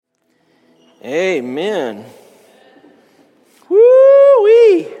Amen.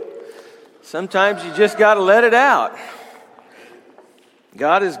 Woo-wee. Sometimes you just got to let it out.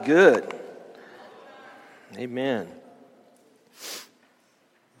 God is good. Amen.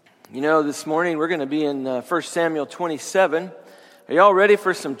 You know, this morning we're going to be in 1 Samuel 27. Are y'all ready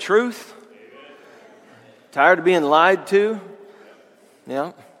for some truth? Tired of being lied to?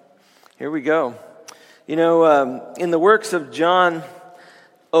 Yeah. Here we go. You know, in the works of John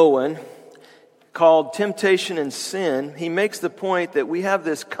Owen, called Temptation and Sin, he makes the point that we have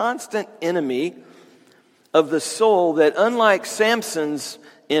this constant enemy of the soul that, unlike Samson's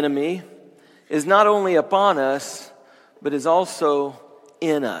enemy, is not only upon us, but is also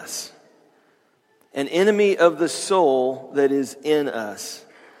in us. An enemy of the soul that is in us.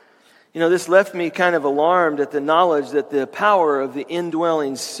 You know, this left me kind of alarmed at the knowledge that the power of the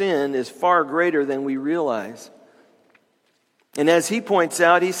indwelling sin is far greater than we realize. And as he points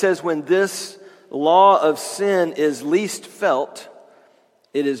out, he says, when this law of sin is least felt,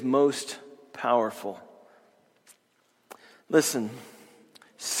 it is most powerful. Listen,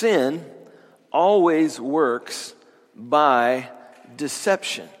 sin always works by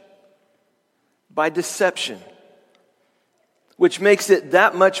deception. By deception. Which makes it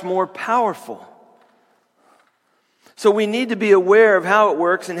that much more powerful. So we need to be aware of how it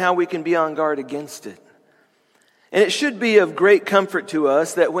works and how we can be on guard against it. And it should be of great comfort to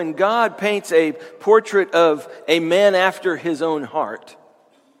us that when God paints a portrait of a man after his own heart,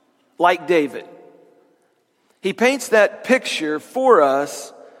 like David, he paints that picture for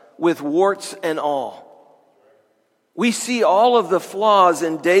us with warts and all. We see all of the flaws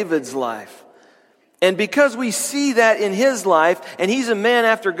in David's life. And because we see that in his life, and he's a man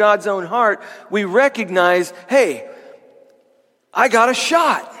after God's own heart, we recognize, hey, I got a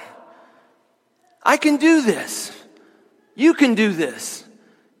shot. I can do this. You can do this.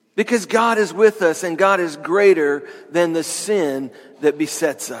 Because God is with us and God is greater than the sin that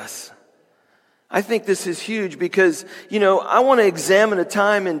besets us. I think this is huge because, you know, I want to examine a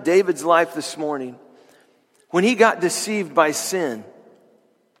time in David's life this morning when he got deceived by sin.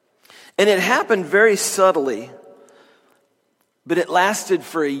 And it happened very subtly, but it lasted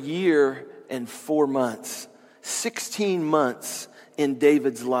for 1 year and 4 months. 16 months in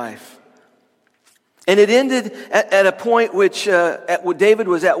David's life. And it ended at a point which David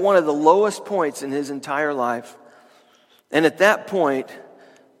was at one of the lowest points in his entire life. And at that point,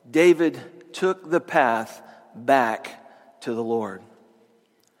 David took the path back to the Lord.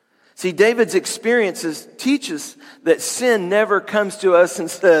 See, David's experiences teach us that sin never comes to us and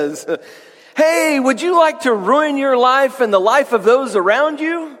says, hey, would you like to ruin your life and the life of those around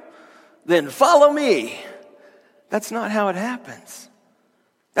you? Then follow me. That's not how it happens.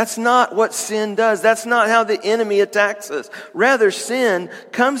 That's not what sin does. That's not how the enemy attacks us. Rather, sin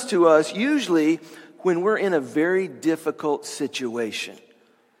comes to us usually when we're in a very difficult situation.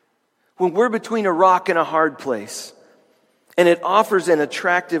 When we're between a rock and a hard place. And it offers an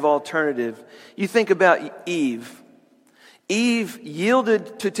attractive alternative. You think about Eve. Eve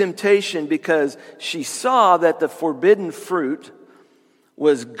yielded to temptation because she saw that the forbidden fruit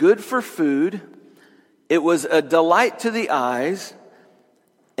was good for food, it was a delight to the eyes,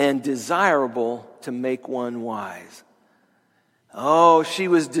 and desirable to make one wise. Oh, she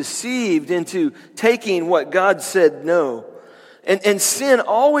was deceived into taking what God said no. And sin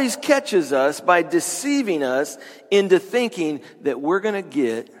always catches us by deceiving us into thinking that we're going to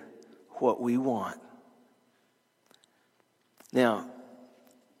get what we want. Now,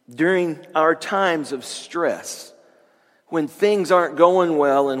 during our times of stress, when things aren't going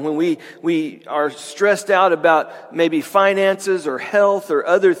well and when we are stressed out about maybe finances or health or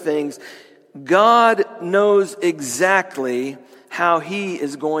other things, God knows exactly how He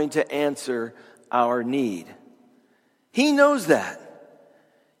is going to answer our need. He knows that.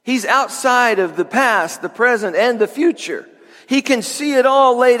 He's outside of the past, the present, and the future. He can see it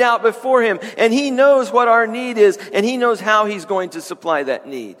all laid out before Him, and He knows what our need is, and He knows how He's going to supply that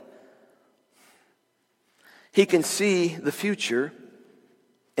need. He can see the future,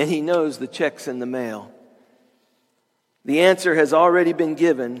 and He knows the checks in the mail. The answer has already been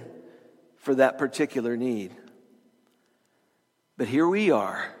given for that particular need. But here we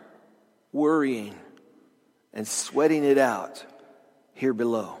are, worrying and sweating it out here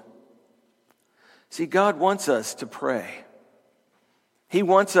below. See, God wants us to pray. He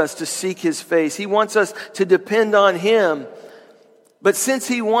wants us to seek His face. He wants us to depend on Him. But since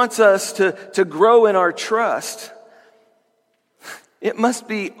He wants us to grow in our trust, it must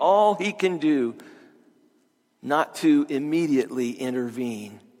be all He can do not to immediately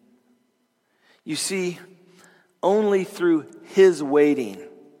intervene. You see, only through His waiting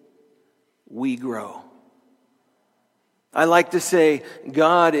we grow. I like to say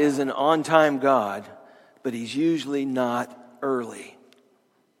God is an on-time God, but He's usually not early.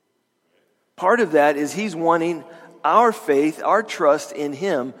 Part of that is He's wanting our faith, our trust in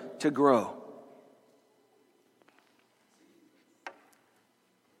Him to grow.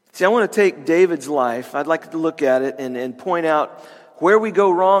 See, I want to take David's life. I'd like to look at it and point out where we go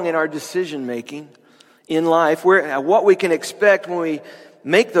wrong in our decision making in life, what we can expect when we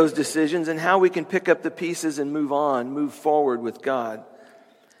make those decisions, and how we can pick up the pieces and move forward with God.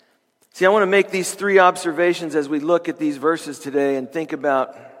 See, I want to make these three observations as we look at these verses today and think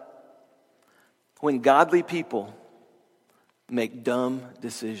about when godly people make dumb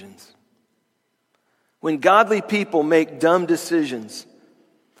decisions. When godly people make dumb decisions.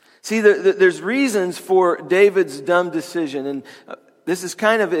 See, there's reasons for David's dumb decision, and this is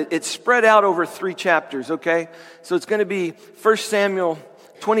kind of, it's spread out over 3 chapters, okay? So it's going to be 1 Samuel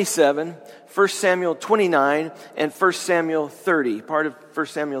 27, 1 Samuel 29, and 1 Samuel 30, part of 1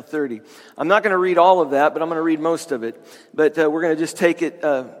 Samuel 30. I'm not going to read all of that, but I'm going to read most of it. But we're going to just take it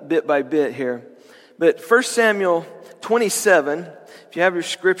bit by bit here. But 1 Samuel 27, if you have your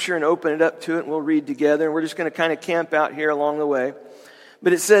scripture and open it up to it, and we'll read together. And we're just going to kind of camp out here along the way.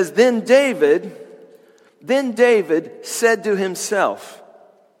 But it says, Then David said to himself.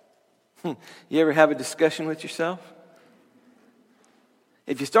 You ever have a discussion with yourself?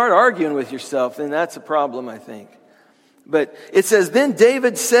 If you start arguing with yourself, then that's a problem, I think. But it says, Then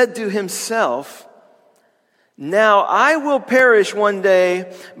David said to himself, Now I will perish one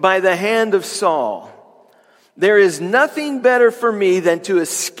day by the hand of Saul. There is nothing better for me than to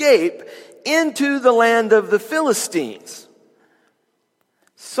escape into the land of the Philistines.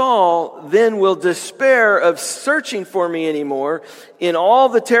 Saul then will despair of searching for me anymore in all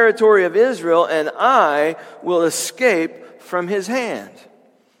the territory of Israel, and I will escape from his hand.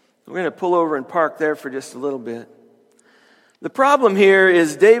 We're going to pull over and park there for just a little bit. The problem here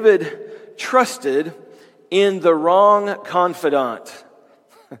is David trusted in the wrong confidant.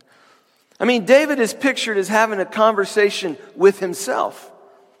 I mean, David is pictured as having a conversation with himself.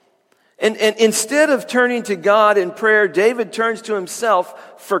 And instead of turning to God in prayer, David turns to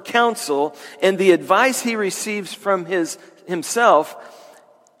himself for counsel, and the advice he receives from himself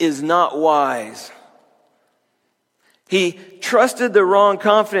is not wise. He trusted the wrong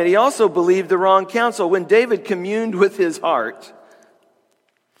confidant. He also believed the wrong counsel. When David communed with his heart,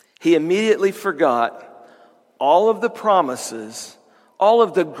 he immediately forgot all of the promises, all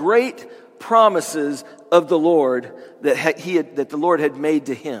of the great promises of the Lord that the Lord had made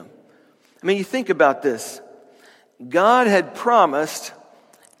to him. I mean, you think about this. God had promised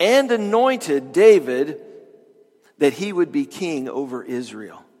and anointed David that he would be king over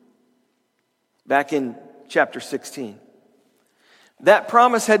Israel. Back in chapter 16. That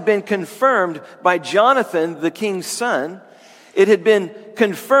promise had been confirmed by Jonathan, the king's son. It had been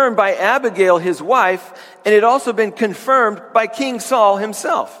confirmed by Abigail, his wife, and it had also been confirmed by King Saul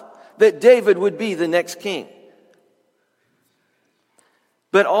himself, that David would be the next king.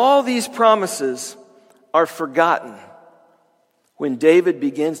 But all these promises are forgotten when David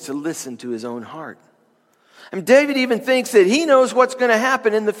begins to listen to his own heart. And David even thinks that he knows what's going to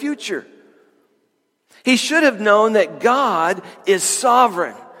happen in the future. He should have known that God is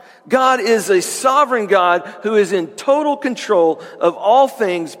sovereign. God is a sovereign God who is in total control of all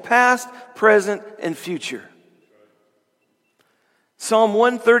things, past, present, and future. Psalm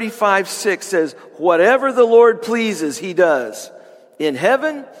 135:6 says, Whatever the Lord pleases, He does. In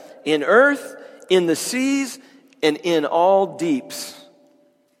heaven, in earth, in the seas, and in all deeps.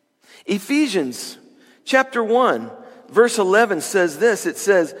 Ephesians chapter 1, verse 11 says this. It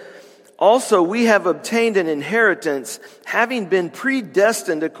says, Also we have obtained an inheritance, having been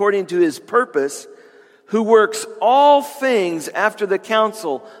predestined according to His purpose, who works all things after the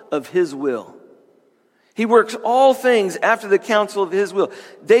counsel of His will. He works all things after the counsel of His will.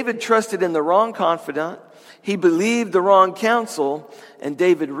 David trusted in the wrong confidant. He believed the wrong counsel, and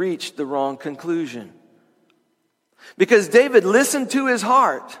David reached the wrong conclusion. Because David listened to his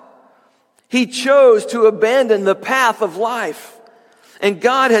heart, he chose to abandon the path of life and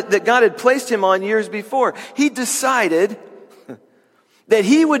God had placed him on years before. He decided that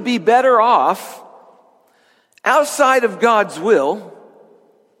he would be better off outside of God's will,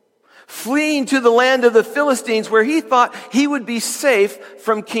 fleeing to the land of the Philistines where he thought he would be safe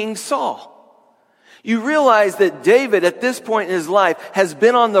from King Saul. You realize that David at this point in his life has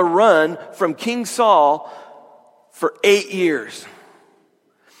been on the run from King Saul for 8 years.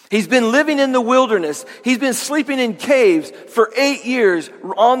 He's been living in the wilderness. He's been sleeping in caves for 8 years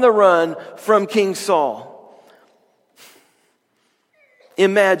on the run from King Saul.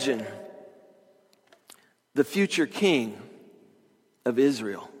 Imagine the future king of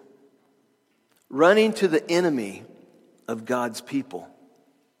Israel, running to the enemy of God's people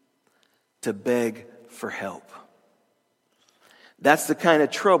to beg for help. That's the kind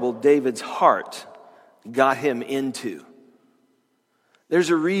of trouble David's heart got him into. There's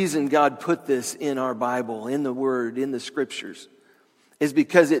a reason God put this in our Bible, in the Word, in the Scriptures, is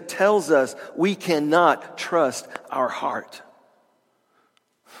because it tells us we cannot trust our heart.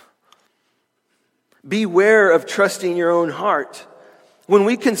 Beware of trusting your own heart. When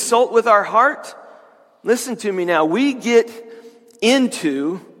we consult with our heart, listen to me now, we get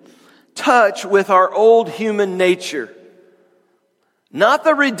into touch with our old human nature. Not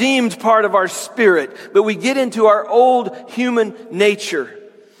the redeemed part of our spirit, but we get into our old human nature.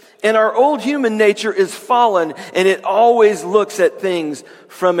 And our old human nature is fallen, and it always looks at things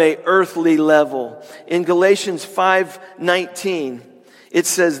from an earthly level. In Galatians 5:19, it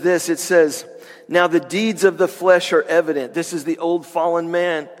says this, it says, "Now the deeds of the flesh are evident." This is the old fallen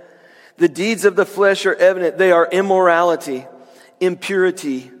man. "The deeds of the flesh are evident. They are immorality,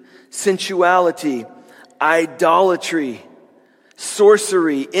 impurity, sensuality, idolatry,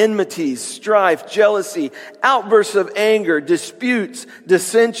 sorcery, enmities, strife, jealousy, outbursts of anger, disputes,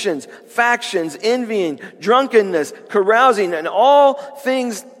 dissensions, factions, envying, drunkenness, carousing, and all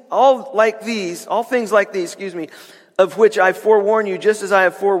things like these, of which I forewarn you, just as I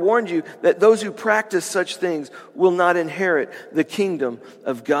have forewarned you, that those who practice such things will not inherit the kingdom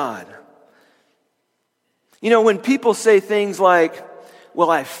of God." You know, when people say things like, "Well,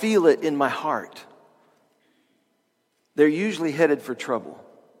 I feel it in my heart," they're usually headed for trouble.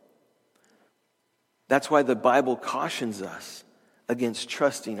 That's why the Bible cautions us against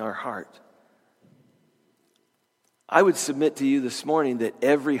trusting our heart. I would submit to you this morning that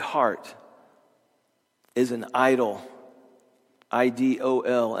every heart is an idol,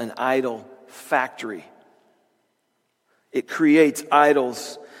 I-D-O-L, an idol factory. It creates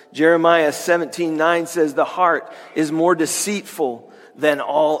idols. Jeremiah 17:9 says, "The heart is more deceitful than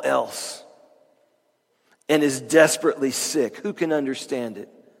all else and is desperately sick. Who can understand it?"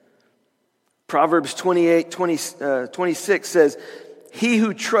 Proverbs 28:26 says, "He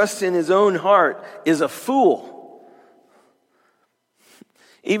who trusts in his own heart is a fool."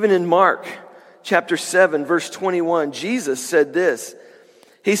 Even in Mark chapter 7, verse 21, Jesus said this.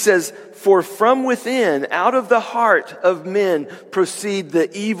 He says, "For from within, out of the heart of men, proceed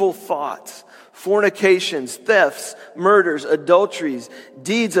the evil thoughts, fornications, thefts, murders, adulteries,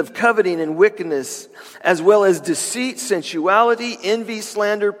 deeds of coveting and wickedness, as well as deceit, sensuality, envy,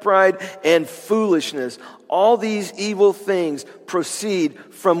 slander, pride, and foolishness. All these evil things proceed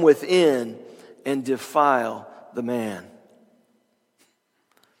from within and defile the man."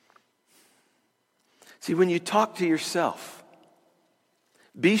 See, when you talk to yourself,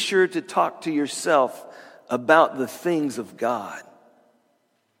 be sure to talk to yourself about the things of God.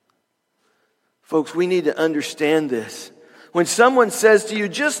 Folks, we need to understand this. When someone says to you,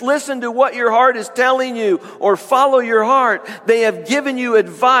 "Just listen to what your heart is telling you," or "follow your heart," they have given you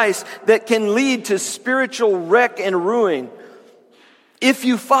advice that can lead to spiritual wreck and ruin if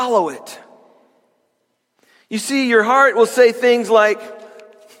you follow it. You see, your heart will say things like,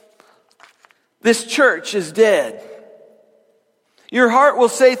 "This church is dead." Your heart will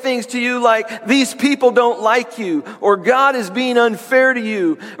say things to you like, "These people don't like you," or "God is being unfair to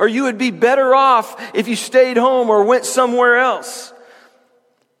you," or "You would be better off if you stayed home or went somewhere else."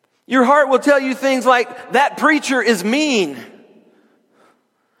 Your heart will tell you things like, "That preacher is mean.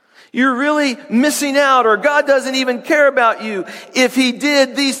 You're really missing out," or "God doesn't even care about you. If he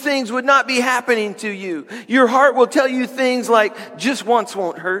did, these things would not be happening to you." Your heart will tell you things like, "Just once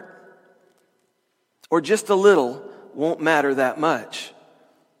won't hurt," or "Just a little won't matter that much."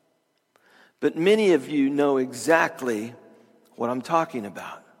 But many of you know exactly what I'm talking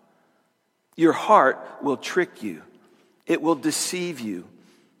about. Your heart will trick you. It will deceive you.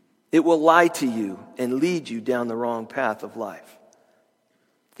 It will lie to you and lead you down the wrong path of life.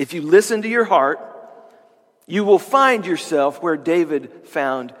 If you listen to your heart, you will find yourself where David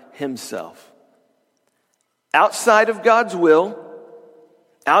found himself. Outside of God's will,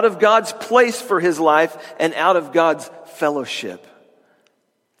 out of God's place for his life, and out of God's fellowship.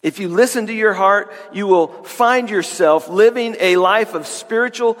 If you listen to your heart, you will find yourself living a life of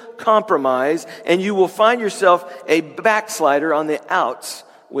spiritual compromise, and you will find yourself a backslider on the outs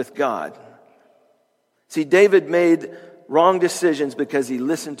with God. See, David made wrong decisions because he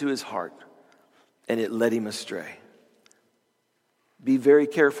listened to his heart, and it led him astray. Be very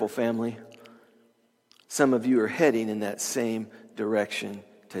careful, family. Some of you are heading in that same direction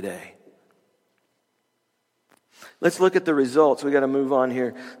today. Let's look at the results. We got to move on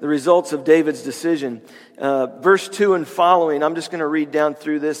here. The results of David's decision. Verse 2 and following. I'm just going to read down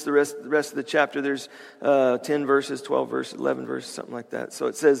through this. The rest of the chapter, there's 10 verses, 12 verses, 11 verses, something like that. So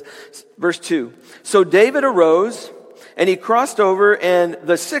it says, verse 2. So David arose, and he crossed over, and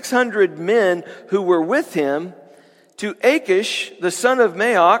the 600 men who were with him, to Achish, the son of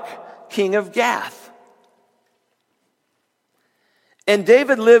Maoch, king of Gath. And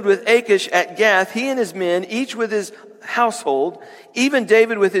David lived with Achish at Gath, he and his men, each with his household, even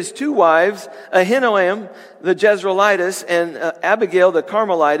David with his 2 wives, Ahinoam the Jezreelitess, and Abigail the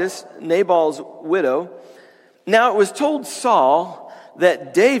Carmelitess, Nabal's widow. Now it was told Saul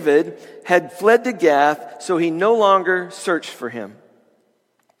that David had fled to Gath, so he no longer searched for him.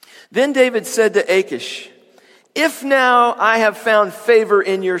 Then David said to Achish, "If now I have found favor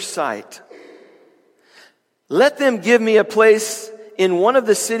in your sight, let them give me a place in one of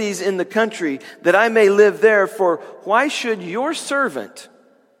the cities in the country, that I may live there, for why should your servant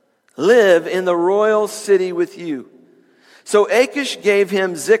live in the royal city with you?" So Achish gave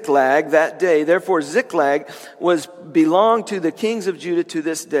him Ziklag that day. Therefore Ziklag belonged to the kings of Judah to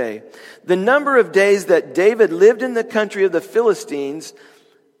this day. The number of days that David lived in the country of the Philistines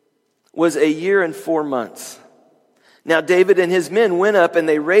was 1 year and 4 months. Now David and his men went up, and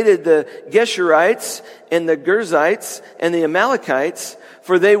they raided the Geshurites and the Girzites and the Amalekites,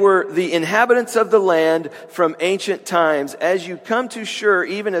 for they were the inhabitants of the land from ancient times, as you come to Shur,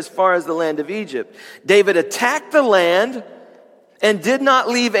 even as far as the land of Egypt. David attacked the land and did not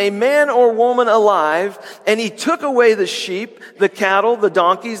leave a man or woman alive, and he took away the sheep, the cattle, the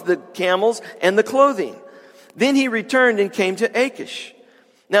donkeys, the camels, and the clothing. Then he returned and came to Achish.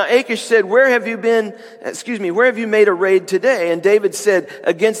 Now Achish said, where have you made a raid today? And David said,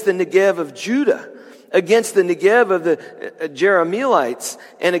 against the Negev of Judah, against the Negev of the Jerahmeelites,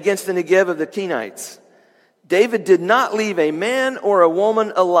 and against the Negev of the Kenites. David did not leave a man or a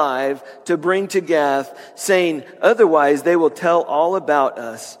woman alive to bring to Gath, saying, otherwise they will tell all about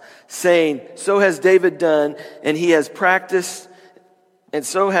us, saying, so has David done, and he has practiced, and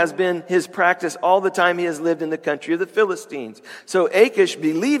so has been his practice all the time he has lived in the country of the Philistines. So Achish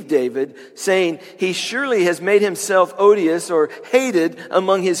believed David, saying, he surely has made himself odious or hated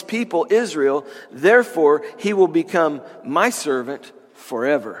among his people Israel. Therefore, he will become my servant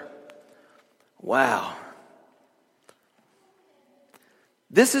forever. Wow.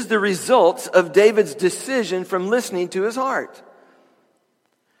 This is the results of David's decision from listening to his heart.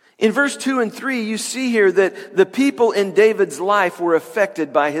 In verse 2 and 3, you see here that the people in David's life were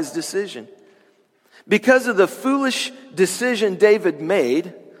affected by his decision. Because of the foolish decision David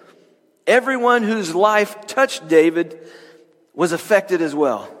made, everyone whose life touched David was affected as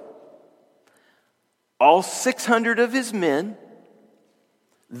well. All 600 of his men,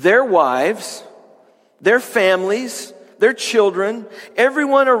 their wives, their families, their children,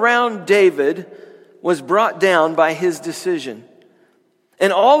 everyone around David was brought down by his decision.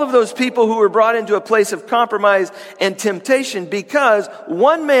 And all of those people who were brought into a place of compromise and temptation because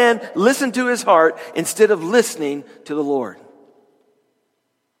one man listened to his heart instead of listening to the Lord.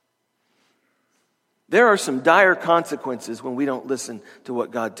 There are some dire consequences when we don't listen to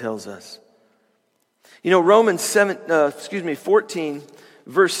what God tells us. You know, Romans 14,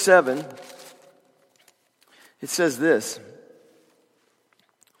 verse 7, it says this,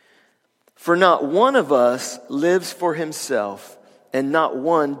 for not one of us lives for himself, and not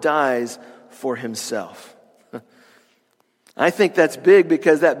one dies for himself. I think that's big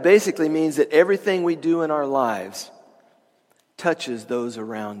because that basically means that everything we do in our lives touches those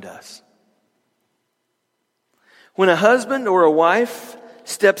around us. When a husband or a wife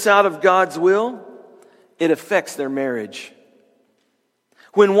steps out of God's will, it affects their marriage.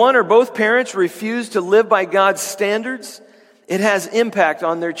 When one or both parents refuse to live by God's standards, it has impact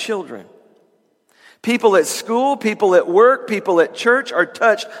on their children. People at school, people at work, people at church are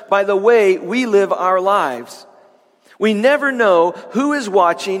touched by the way we live our lives. We never know who is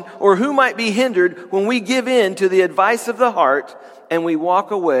watching or who might be hindered when we give in to the advice of the heart and we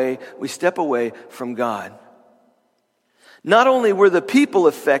step away from God. Not only were the people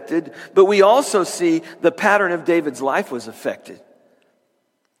affected, but we also see the pattern of David's life was affected.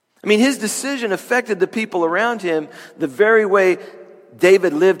 I mean, his decision affected the people around him. The very way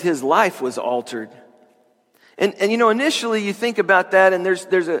David lived his life was altered. And you know, initially you think about that, and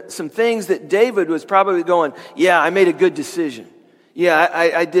there's some things that David was probably going, yeah, I made a good decision. Yeah,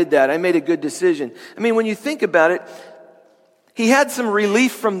 I did that. I made a good decision. I mean, when you think about it, he had some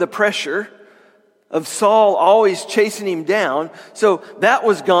relief from the pressure of Saul always chasing him down. So that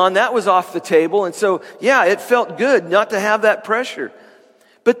was gone. That was off the table. And so, yeah, it felt good not to have that pressure.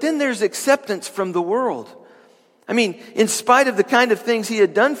 But then there's acceptance from the world. I mean, in spite of the kind of things he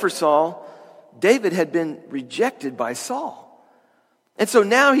had done for Saul, David had been rejected by Saul. And so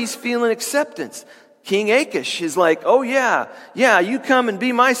now he's feeling acceptance. King Achish is like, oh yeah, you come and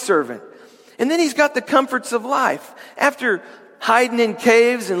be my servant. And then he's got the comforts of life. After hiding in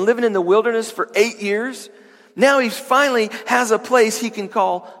caves and living in the wilderness for 8 years, now he finally has a place he can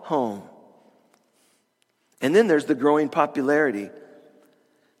call home. And then there's the growing popularity.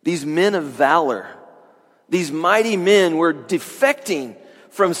 These men of valor, these mighty men were defecting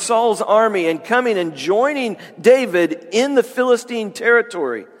from Saul's army and coming and joining David in the Philistine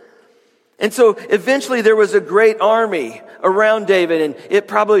territory. And so eventually there was a great army around David, and it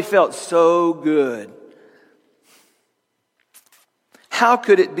probably felt so good. How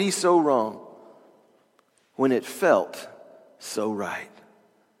could it be so wrong when it felt so right?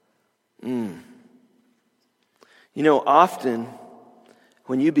 You know, often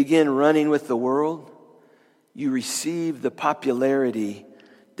when you begin running with the world, you receive the popularity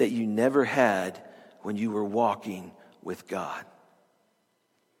that you never had when you were walking with God.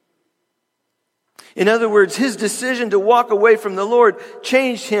 In other words, his decision to walk away from the Lord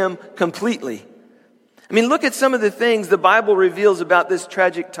changed him completely. I mean, look at some of the things the Bible reveals about this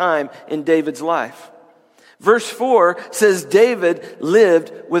tragic time in David's life. Verse 4 says David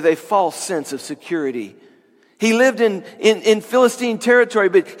lived with a false sense of security. He lived in Philistine territory,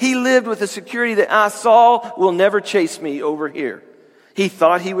 but he lived with the security that Saul will never chase me over here. He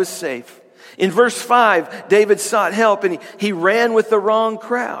thought he was safe. In verse 5, David sought help and he ran with the wrong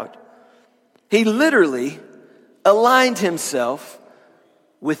crowd. He literally aligned himself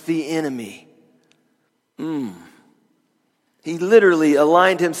with the enemy. He literally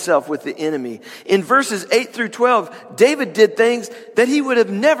aligned himself with the enemy. In verses 8 through 12, David did things that he would have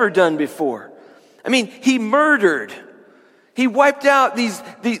never done before. I mean, he murdered. He wiped out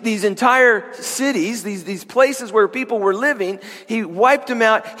these entire cities, these places where people were living. He wiped them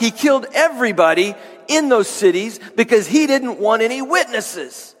out. He killed everybody in those cities because he didn't want any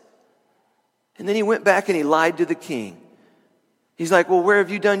witnesses. And then he went back and he lied to the king. He's like, well, where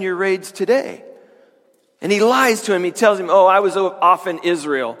have you done your raids today? And he lies to him. He tells him, oh, I was off in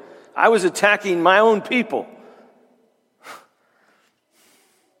Israel. I was attacking my own people.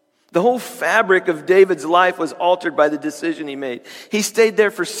 The whole fabric of David's life was altered by the decision he made. He stayed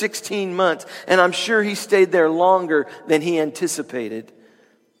there for 16 months, and I'm sure he stayed there longer than he anticipated.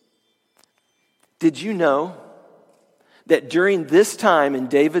 Did you know that during this time in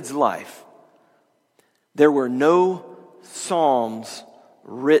David's life, there were no psalms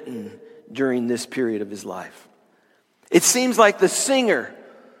written during this period of his life? It seems like the singer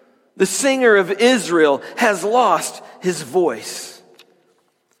of Israel has lost his voice.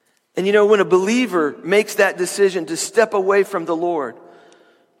 And you know, when a believer makes that decision to step away from the Lord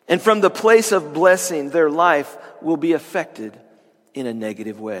and from the place of blessing, their life will be affected in a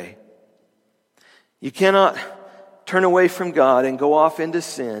negative way. You cannot turn away from God and go off into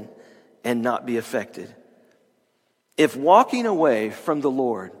sin and not be affected. If walking away from the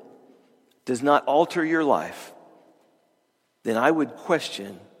Lord does not alter your life, then I would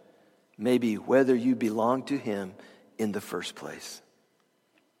question maybe whether you belong to Him in the first place.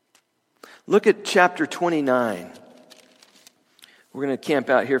 Look at chapter 29. We're going to camp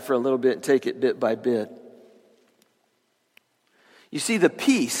out here for a little bit and take it bit by bit. You see, the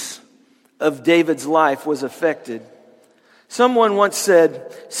peace of David's life was affected. Someone once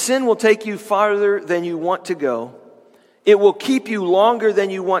said, sin will take you farther than you want to go. It will keep you longer than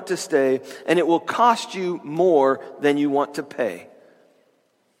you want to stay, and it will cost you more than you want to pay.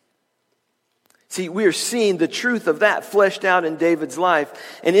 See, we are seeing the truth of that fleshed out in David's life.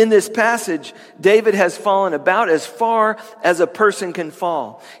 And in this passage, David has fallen about as far as a person can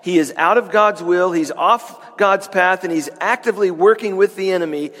fall. He is out of God's will, he's off God's path, and he's actively working with the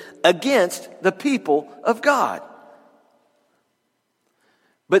enemy against the people of God.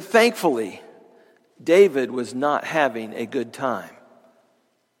 But thankfully, David was not having a good time.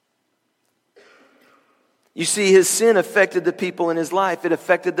 You see, his sin affected the people in his life. It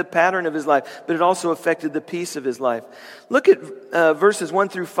affected the pattern of his life, but it also affected the peace of his life. Look at verses 1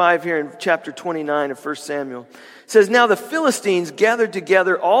 through 5 here in chapter 29 of 1 Samuel. It says, now the Philistines gathered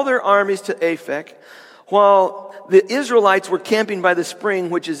together all their armies to Aphek, while the Israelites were camping by the spring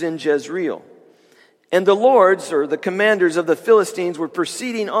which is in Jezreel. And the lords, or the commanders of the Philistines, were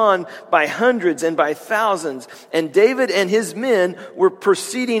proceeding on by hundreds and by thousands. And David and his men were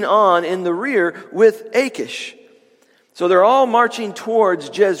proceeding on in the rear with Achish. So they're all marching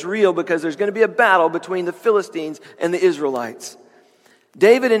towards Jezreel because there's going to be a battle between the Philistines and the Israelites.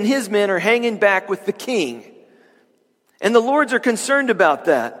 David and his men are hanging back with the king. And the lords are concerned about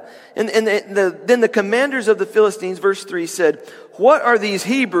that. And then the commanders of the Philistines, verse 3, said, "What are these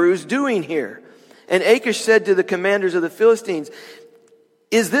Hebrews doing here?" And Achish said to the commanders of the Philistines,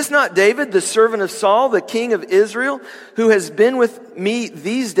 "Is this not David, the servant of Saul, the king of Israel, who has been with me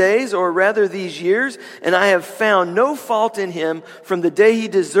these days, or rather these years, and I have found no fault in him from the day he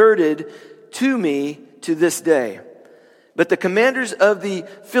deserted to me to this day?" But the commanders of the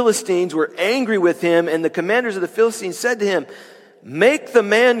Philistines were angry with him, and the commanders of the Philistines said to him, "Make the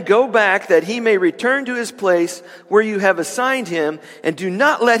man go back that he may return to his place where you have assigned him, and do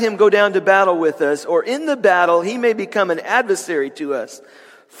not let him go down to battle with us, or in the battle he may become an adversary to us.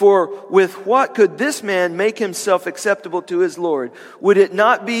 For with what could this man make himself acceptable to his Lord? Would it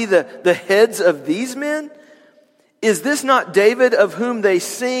not be the heads of these men? Is this not David of whom they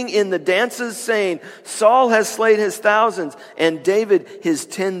sing in the dances, saying, Saul has slain his thousands, and David his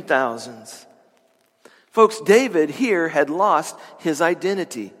 10,000s? Folks, David here had lost his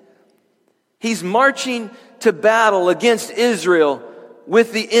identity. He's marching to battle against Israel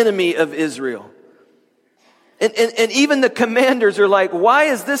with the enemy of Israel. And even the commanders are like, why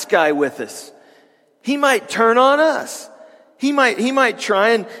is this guy with us? He might turn on us. He might try,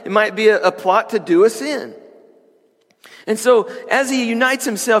 and it might be a plot to do us in. And so as he unites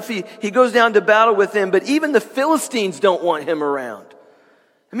himself, he goes down to battle with them, but even the Philistines don't want him around.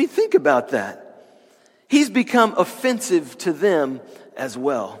 I mean, think about that. He's become offensive to them as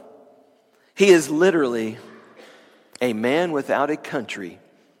well. He is literally a man without a country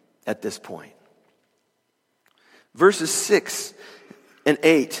at this point. Verses 6 and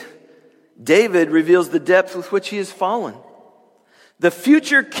 8, David reveals the depth with which he has fallen. The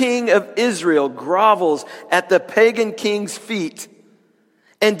future king of Israel grovels at the pagan king's feet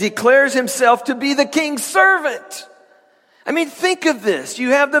and declares himself to be the king's servant. I mean, think of this.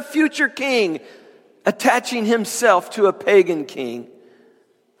 You have the future king attaching himself to a pagan king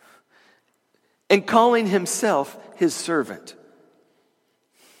and calling himself his servant.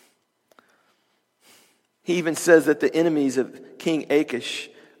 He even says that the enemies of King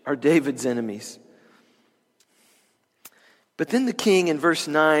Achish are David's enemies. But then the king in verse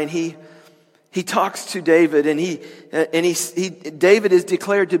 9, he talks to David, and David is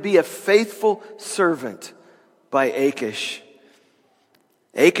declared to be a faithful servant by Achish.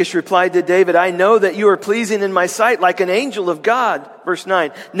 Achish replied to David, "I know that you are pleasing in my sight like an angel of God." Verse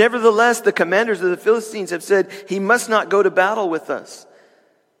 9, "Nevertheless, the commanders of the Philistines have said, he must not go to battle with us.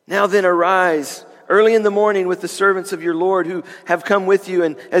 Now then arise early in the morning with the servants of your Lord who have come with you,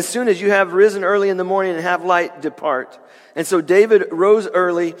 and as soon as you have risen early in the morning and have light, depart." And so David rose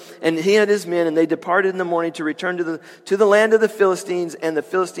early, and he and his men, and they departed in the morning to return to the land of the Philistines, and the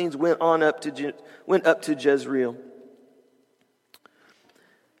Philistines went up to Jezreel.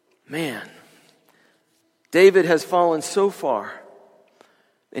 Man, David has fallen so far,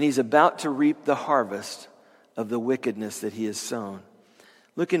 and he's about to reap the harvest of the wickedness that he has sown.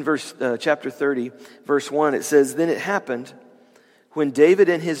 Look in chapter 30, verse 1. It says, "Then it happened when David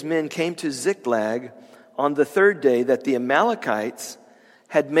and his men came to Ziklag on the third day that the Amalekites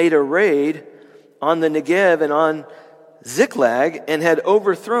had made a raid on the Negev and on Ziklag, and had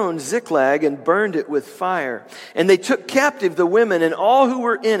overthrown Ziklag and burned it with fire. And they took captive the women and all who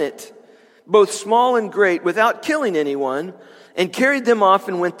were in it, both small and great, without killing anyone, and carried them off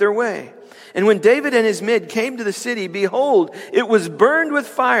and went their way. And when David and his men came to the city, behold, it was burned with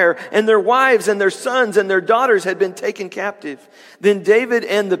fire, and their wives and their sons and their daughters had been taken captive. Then David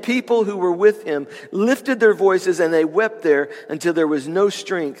and the people who were with him lifted their voices, and they wept there until there was no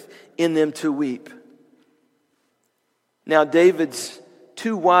strength in them to weep. Now David's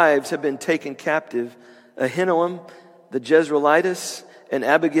 2 wives have been taken captive, Ahinoam the Jezreelitess, and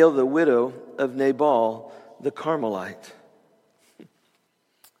Abigail the widow of Nabal the Carmelite."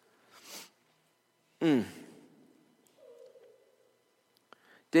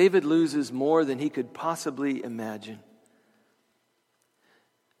 David loses more than he could possibly imagine.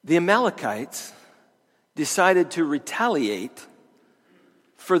 The Amalekites decided to retaliate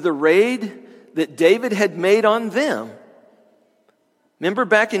for the raid that David had made on them. Remember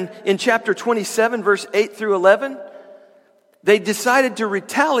back in chapter 27, verse 8 through 11? They decided to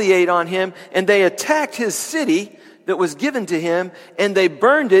retaliate on him, and they attacked his city that was given to him, and they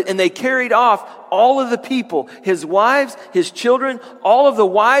burned it, and they carried off all of the people, his wives, his children, all of the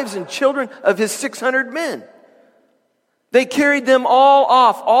wives and children of his 600 men. They carried them all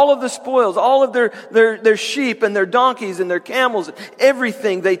off, all of the spoils, all of their sheep and their donkeys and their camels,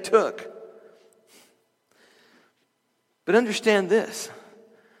 everything they took. But understand this,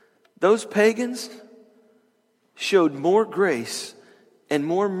 those pagans showed more grace and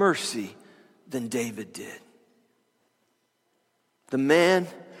more mercy than David did. the man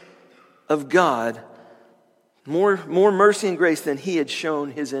of God, more mercy and grace than he had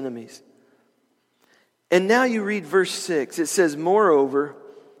shown his enemies. And now you read verse 6. It says, moreover,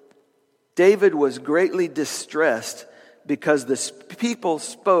 David was greatly distressed because the people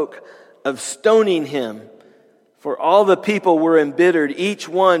spoke of stoning him. For all the people were embittered, each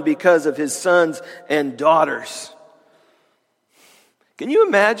one because of his sons and daughters. Can you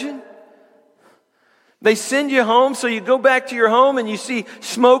imagine? They send you home, so you go back to your home and you see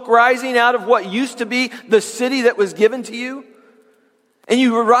smoke rising out of what used to be the city that was given to you. And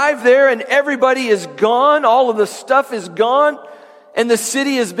you arrive there and everybody is gone, all of the stuff is gone, and the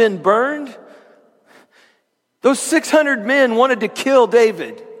city has been burned. Those 600 men wanted to kill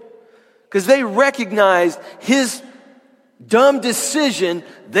David because they recognized his dumb decision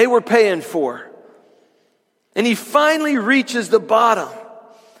they were paying for. And he finally reaches the bottom.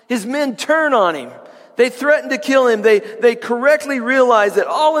 His men turn on him. They threaten to kill him. They correctly realize that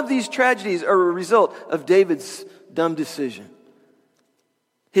all of these tragedies are a result of David's dumb decision.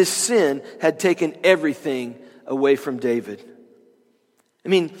 His sin had taken everything away from David. I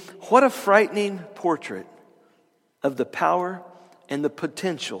mean, what a frightening portrait of the power and the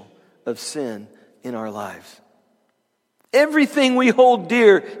potential of sin in our lives. Everything we hold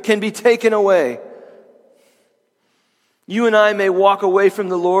dear can be taken away. You and I may walk away from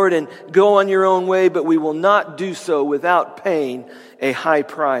the Lord and go on your own way, but we will not do so without paying a high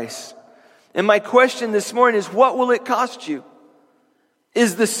price. And my question this morning is, what will it cost you?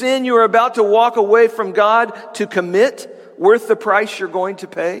 Is the sin you are about to walk away from God to commit worth the price you're going to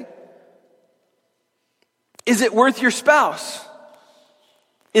pay? Is it worth your spouse?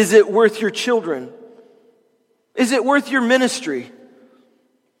 Is it worth your children? Is it worth your ministry?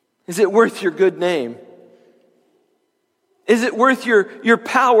 Is it worth your good name? Is it worth your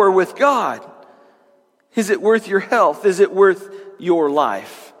power with God? Is it worth your health? Is it worth your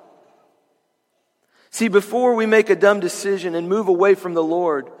life? See, before we make a dumb decision and move away from the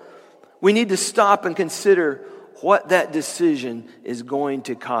Lord, we need to stop and consider what that decision is going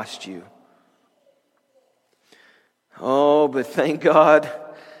to cost you. Oh, but thank God,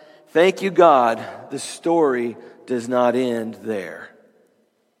 thank you, God, the story does not end there.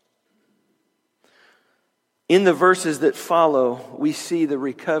 In the verses that follow, we see the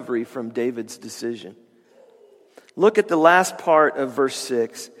recovery from David's decision. Look at the last part of verse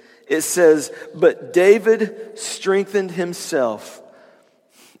 6. It says, but David strengthened himself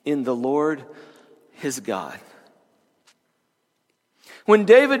in the Lord his God. When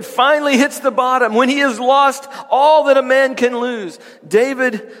David finally hits the bottom, when he has lost all that a man can lose,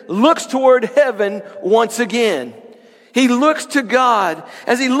 David looks toward heaven once again. He looks to God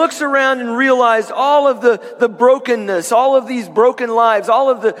as he looks around and realizes all of the brokenness, all of these broken lives, all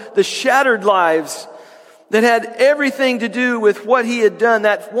of the shattered lives that had everything to do with what he had done.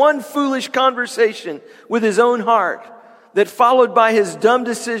 That one foolish conversation with his own heart that followed by his dumb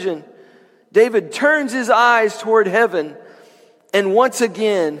decision. David turns his eyes toward heaven and once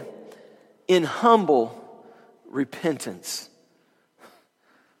again in humble repentance.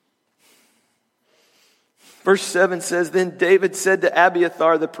 Verse 7 says, then David said to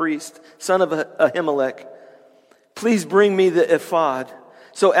Abiathar the priest, son of Ahimelech, please bring me the ephod.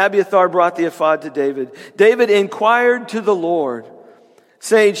 So Abiathar brought the ephod to David. David inquired to the Lord,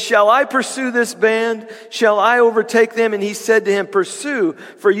 saying, shall I pursue this band? Shall I overtake them? And he said to him, pursue,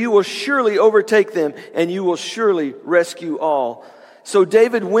 for you will surely overtake them, and you will surely rescue all. So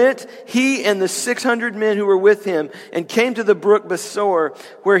David went, he and the 600 men who were with him, and came to the brook Besor,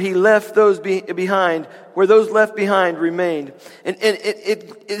 where he left those behind, where those left behind remained. And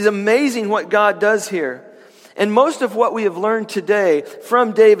it is amazing what God does here. And most of what we have learned today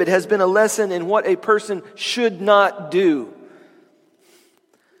from David has been a lesson in what a person should not do.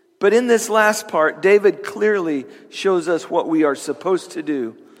 But in this last part, David clearly shows us what we are supposed to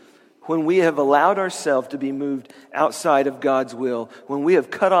do when we have allowed ourselves to be moved outside of God's will, when we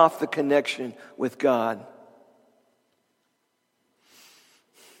have cut off the connection with God.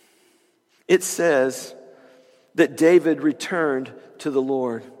 It says that David returned to the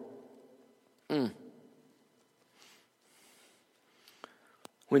Lord.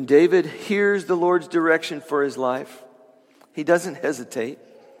 When David hears the Lord's direction for his life, he doesn't hesitate,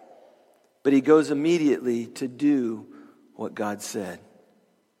 but he goes immediately to do what God said.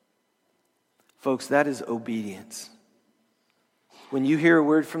 Folks, that is obedience. When you hear a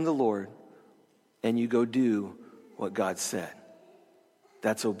word from the Lord and you go do what God said,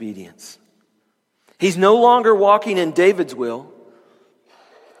 that's obedience. He's no longer walking in David's will.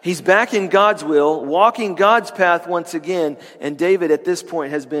 He's back in God's will, walking God's path once again, and David at this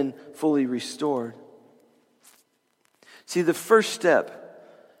point has been fully restored. See, the first step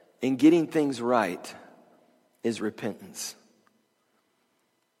in getting things right is repentance.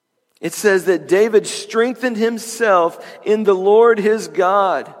 It says that David strengthened himself in the Lord his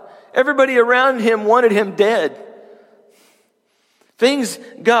God. Everybody around him wanted him dead. Things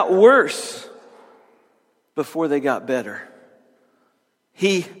got worse before they got better.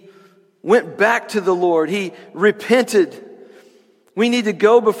 He went back to the Lord. He repented. We need to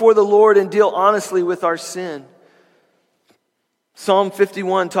go before the Lord and deal honestly with our sin. Psalm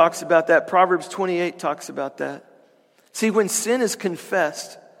 51 talks about that. Proverbs 28 talks about that. See, when sin is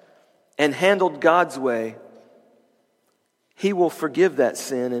confessed and handled God's way, He will forgive that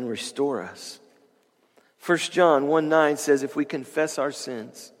sin and restore us. 1 John 1:9 says, if we confess our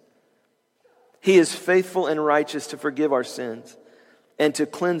sins, He is faithful and righteous to forgive our sins and to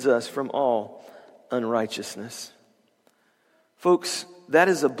cleanse us from all unrighteousness. Folks, that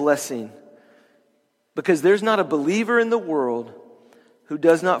is a blessing, because there's not a believer in the world who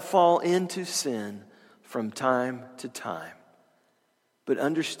does not fall into sin from time to time. But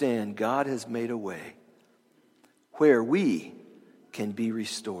understand, God has made a way where we can be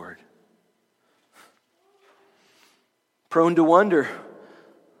restored. Prone to wonder,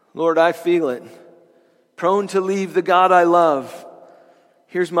 Lord, I feel it. Prone to leave the God I love.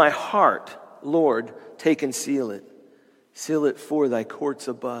 Here's my heart, Lord, take and seal it. Seal it for thy courts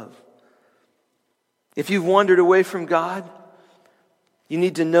above. If you've wandered away from God, you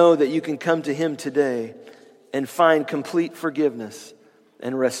need to know that you can come to Him today and find complete forgiveness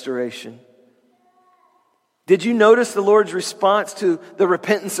and restoration. Did you notice the Lord's response to the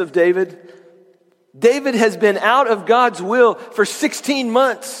repentance of David? David has been out of God's will for 16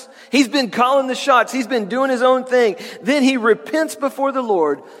 months. He's been calling the shots. He's been doing his own thing. Then he repents before the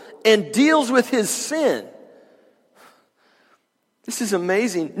Lord and deals with his sin. This is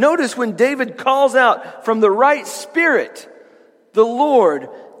amazing. Notice when David calls out from the right spirit, the Lord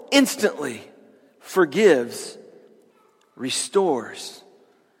instantly forgives, restores,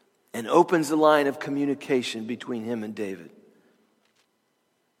 and opens the line of communication between him and David.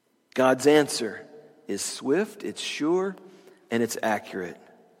 God's answer is swift, it's sure, and it's accurate.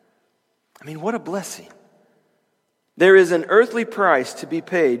 I mean, what a blessing. There is an earthly price to be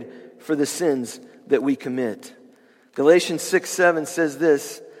paid for the sins that we commit. Galatians 6:7 says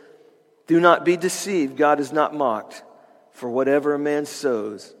this, do not be deceived, God is not mocked. For whatever a man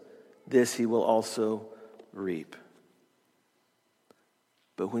sows, this he will also reap.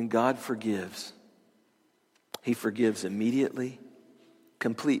 But when God forgives, He forgives immediately,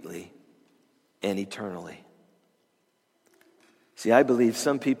 completely, and eternally. See, I believe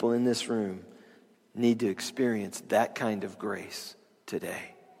some people in this room need to experience that kind of grace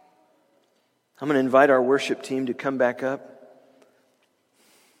today. I'm going to invite our worship team to come back up.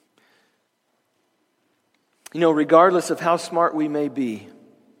 You know, regardless of how smart we may be,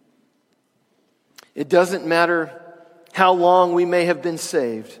 it doesn't matter how long we may have been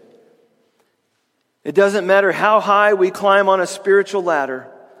saved. It doesn't matter how high we climb on a spiritual ladder.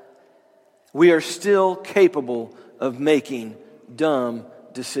 We are still capable of making dumb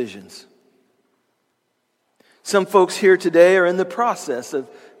decisions. Some folks here today are in the process of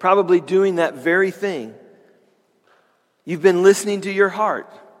probably doing that very thing. You've been listening to your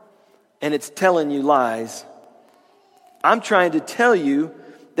heart, and it's telling you lies. I'm trying to tell you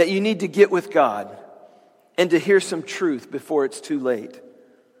that you need to get with God and to hear some truth before it's too late.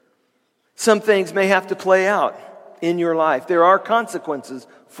 Some things may have to play out in your life. There are consequences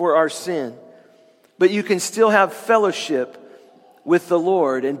for our sin, but you can still have fellowship with the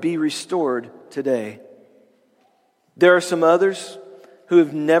Lord and be restored today. There are some others who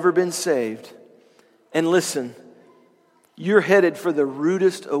have never been saved. And listen, you're headed for the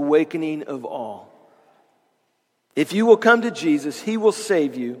rudest awakening of all. If you will come to Jesus, He will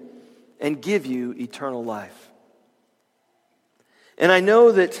save you and give you eternal life. And I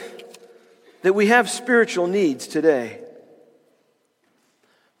know that we have spiritual needs today.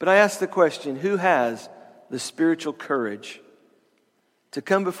 But I ask the question, who has the spiritual courage to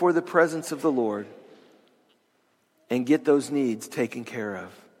come before the presence of the Lord and get those needs taken care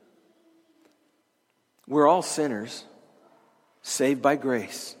of? We're all sinners, saved by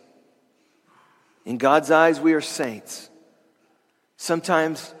grace. In God's eyes, we are saints.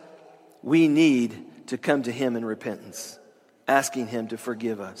 Sometimes we need to come to Him in repentance, asking Him to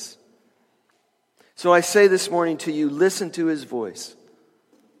forgive us. So I say this morning to you, listen to His voice.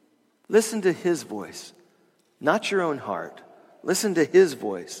 Listen to His voice, not your own heart. Listen to His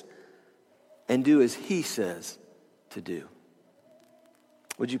voice and do as He says to do.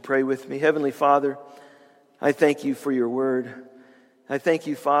 Would you pray with me? Heavenly Father, I thank You for Your word. I thank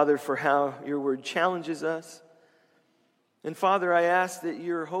You, Father, for how Your word challenges us. And Father, I ask that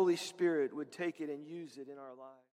your Holy Spirit would take it and use it in our lives.